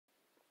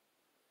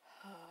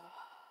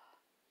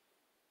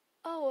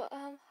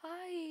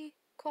Hi,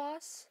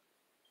 Koss.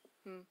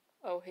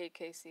 Oh, hey,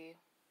 Casey.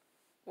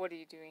 What are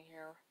you doing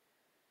here?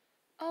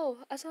 Oh,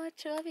 I just wanted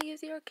to check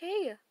if you're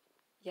okay.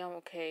 Yeah, I'm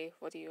okay.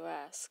 What do you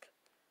ask?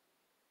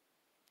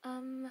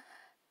 Um,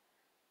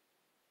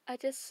 I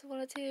just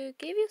wanted to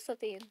give you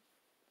something.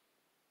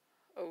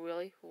 Oh,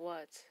 really?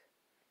 What?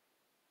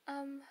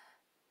 Um,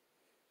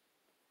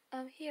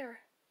 here.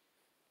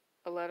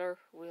 A letter?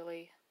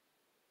 Really?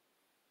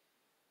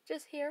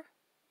 Just here.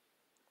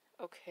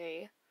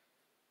 Okay.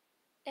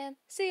 And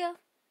see ya.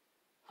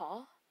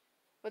 Huh?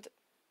 What the—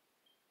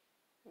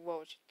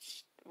 Whoa,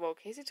 whoa,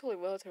 Casey totally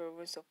will to her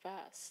room so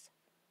fast.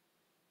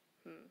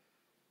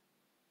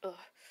 Ugh.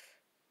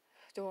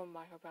 Don't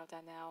mind her about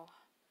that now.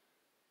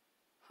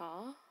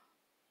 Huh?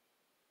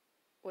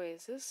 Wait,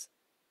 is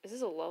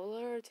this a love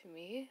letter to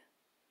me?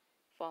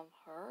 From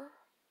her?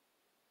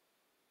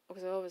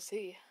 Because I always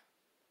see.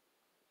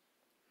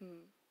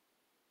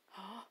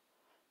 Huh?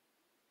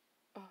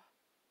 Uh,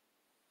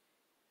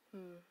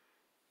 hmm.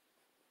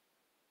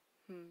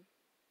 Hmm.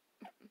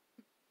 I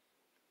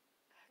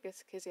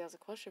guess Casey has a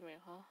crush on me,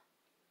 huh?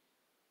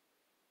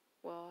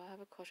 Well, I have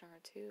a crush on her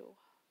too.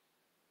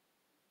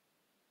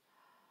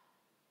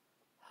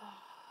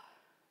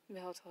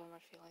 Maybe I'll tell her my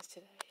feelings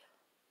today.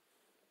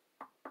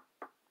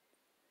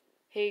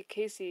 Hey,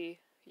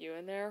 Casey, you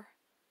in there?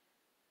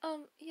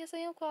 Yes, I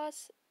am,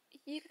 Koss.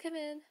 You can come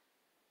in.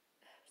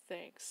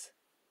 Thanks.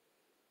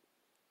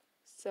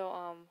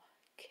 So,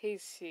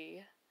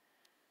 Casey,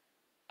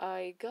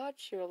 I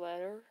got your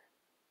letter.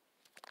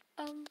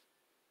 Um,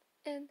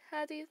 and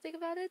how do you think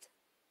about it?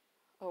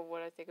 Oh,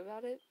 what I think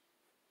about it?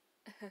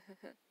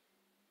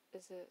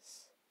 Is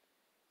this.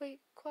 Wait,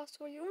 Koss,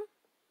 were you?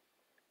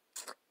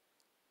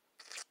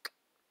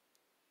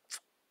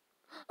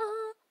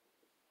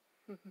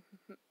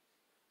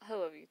 I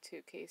love you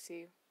too,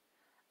 Casey.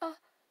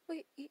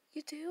 Wait,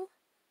 you do?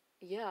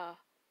 Yeah,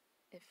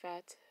 in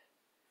fact,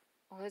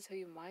 I want to tell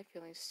you my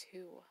feelings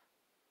too.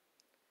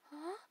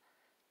 Huh?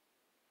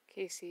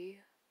 Casey,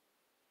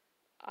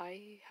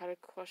 I had a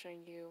crush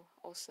on you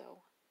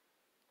also.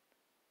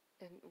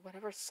 And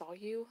whenever I saw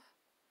you,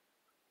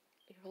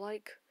 you're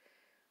like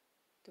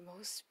the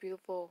most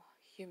beautiful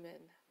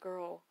human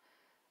girl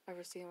I've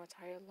ever seen in my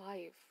entire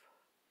life.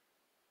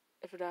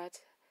 After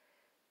that,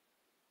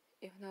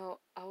 even though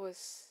I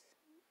was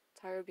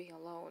tired of being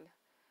alone,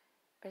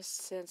 ever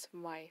since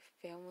my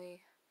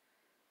family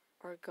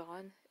are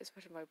gone,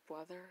 especially my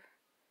brother,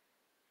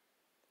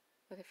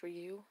 but for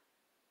you,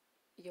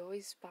 you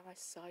always by my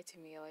side to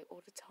me like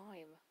all the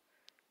time.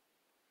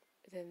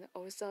 And then I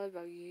always thought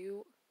about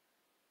you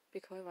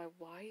becoming my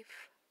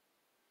wife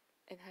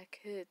and had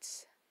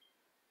kids.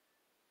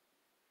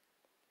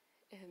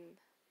 And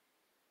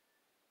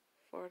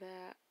for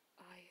that,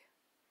 I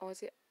want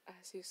to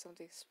ask you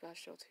something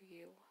special to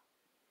you.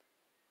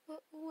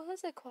 What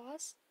is it,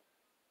 Koss?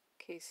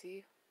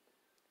 Casey,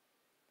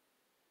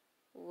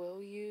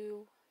 will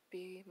you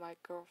be my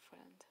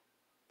girlfriend?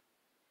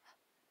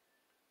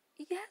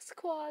 Yes,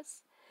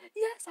 Koss.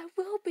 Yes, I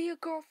will be your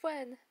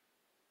girlfriend.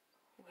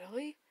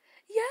 Really?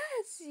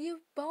 Yes,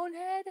 you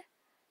bonehead.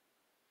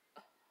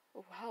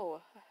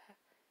 Wow.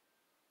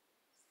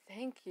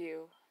 Thank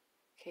you,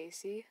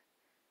 Casey.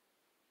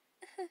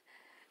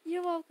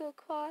 You're welcome,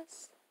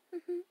 Koss.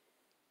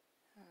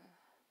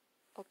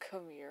 Oh,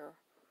 come here.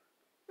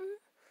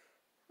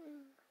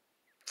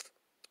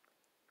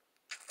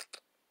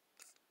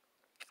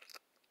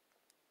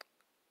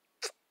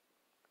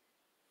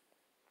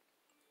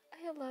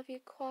 I love you,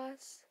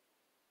 Koss.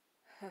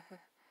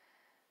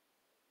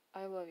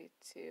 I love you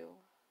too,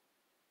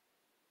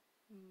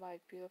 my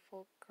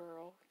beautiful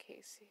girl,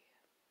 Casey.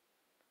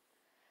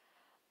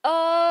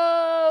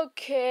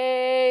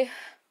 Okay.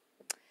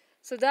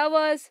 So that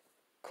was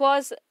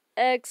Quas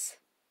X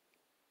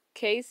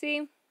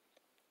Casey.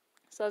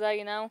 So that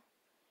you know.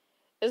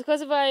 It's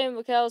classified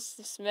Mikhail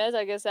Smith.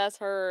 I guess that's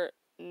her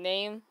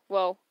name.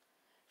 Well,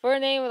 for her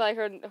name, like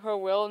her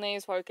real name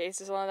is probably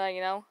Casey, something like that,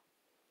 you know.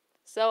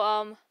 So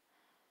I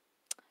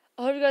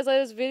hope you guys like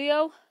this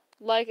video.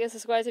 Like and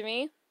subscribe to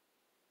me.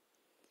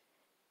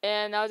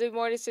 And I'll do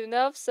more to soon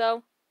enough.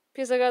 So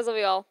peace out, guys. Love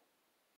you all.